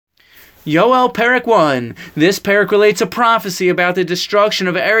Yoel Perek 1. This Perek relates a prophecy about the destruction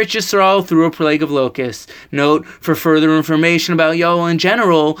of Eretz Yisrael through a plague of locusts. Note, for further information about Yoel in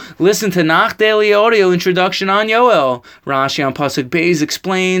general, listen to Nach Daily Audio Introduction on Yoel. Rashi on Pasuk Beis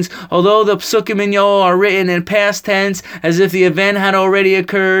explains, although the Psukim in Yoel are written in past tense as if the event had already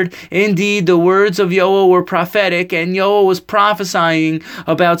occurred, indeed the words of Yoel were prophetic and Yoel was prophesying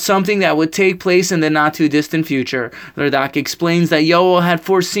about something that would take place in the not too distant future. The Radak explains that Yoel had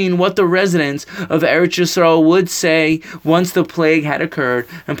foreseen what the residents of Eretz Yisrael would say once the plague had occurred.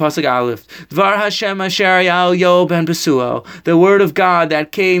 And Pasuk Aleph, Dvar Hashem Asher Yal Yoel ben Pesuel, the word of God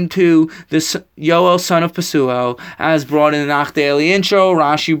that came to the Yoel son of Pesuel, as brought in the Nach Daily Intro.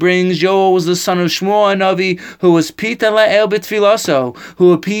 Rashi brings, Yoel was the son of Shmuel Hanavi, who was Pita La'el B'Tfilaso,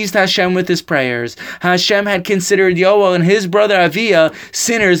 who appeased Hashem with his prayers. Hashem had considered Yoel and his brother Avia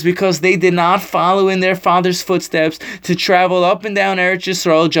sinners because they did not follow in their father's footsteps to travel up and down Eretz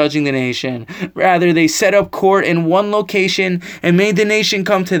Yisrael judging the nation. Rather, they set up court in one location and made the nation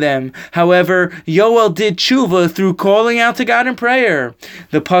come to them. However, Yoel did tshuva through calling out to God in prayer.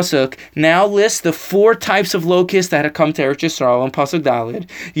 The Pasuk now lists the 4 types of locusts that had come to Eretz Yisrael in Pasuk Dalid.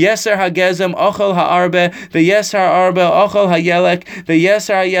 Yeser hagezem ochel ha'arbe, ve'yeser ha'arbe ochel ha'yelek,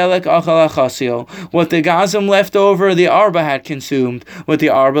 ve'yeser ha'yelek ochel ha'chasil. What the gazem left over, the arba had consumed. What the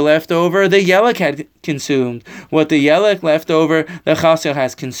arba left over, the yelek had consumed. What the yelek left over, the chasil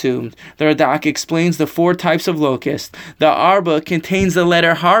has consumed. The Radak explains the 4 types of locust. The arba contains the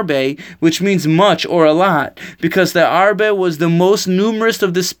letter harbe, which means much or a lot, because the arba was the most numerous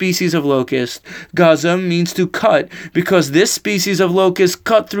of the species of locust. Gazam means to cut, because this species of locust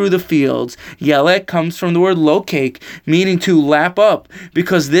cut through the fields. Yelek comes from the word lokake, meaning to lap up,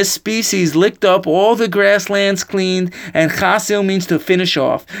 because this species licked up all the grasslands cleaned, and chasil means to finish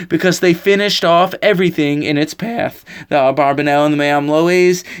off, because they finished off everything in its path. The Abarbanel and the Me'am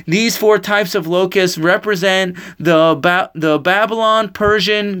Loes, these 4 types of locusts represent the Babylon,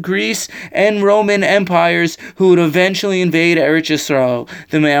 Persian, Greece, and Roman empires who would eventually invade Eretz Yisrael.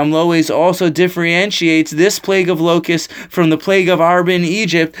 The Me'am Loes also differentiates this plague of locusts from the plague of arba in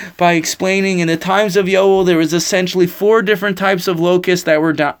Egypt by explaining in the times of Yoel there was essentially 4 different types of locusts that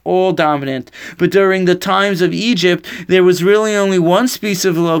were all dominant. But during the times of Egypt, there was really only one species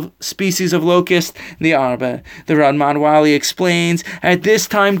of locust, the arba. The Radman Wali explains, at this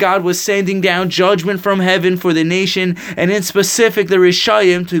time God was sending down judgment from heaven for the nation, and in specific the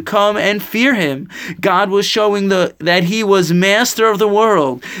Rishayim, to come and fear him. God was showing that he was master of the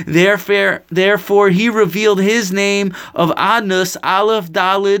world. Therefore he revealed his name of Adnus, Aleph,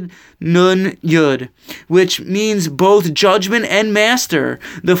 Dalid, Nun, Yud, which means both judgment and master.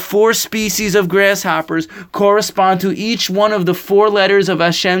 The 4 species of grasshoppers correspond to each one of the 4 letters of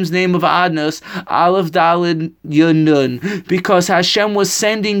Hashem's name of Adnus, Aleph, Dalid, Yud, Nun, because Hashem was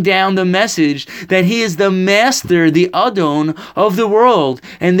sending down the message that he is the master, the Adon of the world,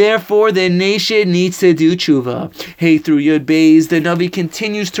 and therefore the nation needs to do tshuva. Hey, through Yud Beis, the Navi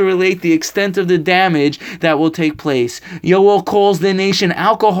continues to relate the extent of the damage that will take place. Yoel calls the nation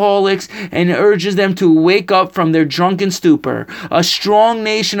alcoholics and urges them to wake up from their drunken stupor. A strong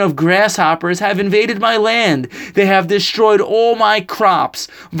nation of grasshoppers have invaded my land. They have destroyed all my crops,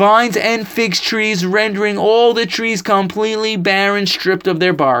 vines and fig trees, rendering all the trees completely barren, stripped of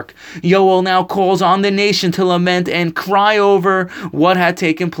their bark. Yoel now calls on the nation to lament and cry over what had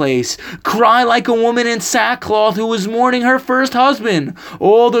taken place. Cry like a woman in sackcloth who was mourning her first husband.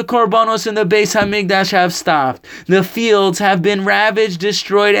 All the korbanos in the Beis Hamikdash have stopped. The fields have been ravaged,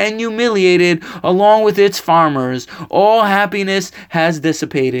 destroyed, and humiliated along with its farmers. All happiness has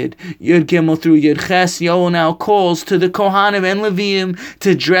dissipated. Yud Gimel through Yud Ches, Yoel now calls to the Kohanim and Leviim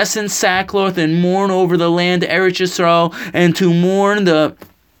to dress in sackcloth and mourn over the land Eretz Yisrael, and to mourn the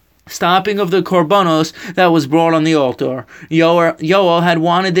stopping of the korbanos that was brought on the altar. Yoel had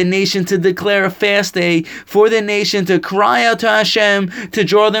wanted the nation to declare a fast day for the nation to cry out to Hashem to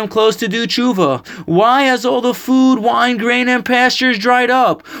draw them close to do tshuva. Why has all the food, wine, grain, and pastures dried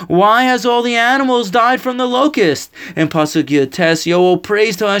up? Why has all the animals died from the locust? In Pasuk Yud Tes, Yoel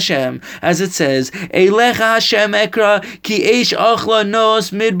prays to Hashem, as it says, Eilecha Hashem ekra, ki eish achla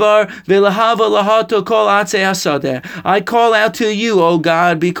nos midbar, v'lahava lahato kol atzei hasadeh. I call out to you, O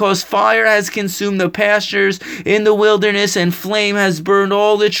God, because fire has consumed the pastures in the wilderness, and flame has burned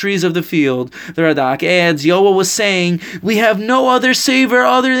all the trees of the field. The Radak adds, Yoel was saying, we have no other Savior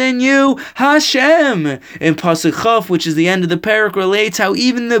other than you, Hashem. In Pasuk Chaf, which is the end of the parak, relates how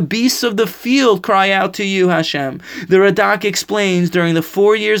even the beasts of the field cry out to you, Hashem. The Radak explains, during the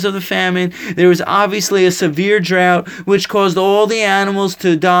 4 years of the famine, there was obviously a severe drought, which caused all the animals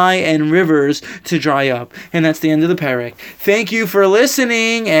to die and rivers to dry up. And that's the end of the parak. Thank you for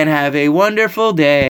listening, and and have a wonderful day.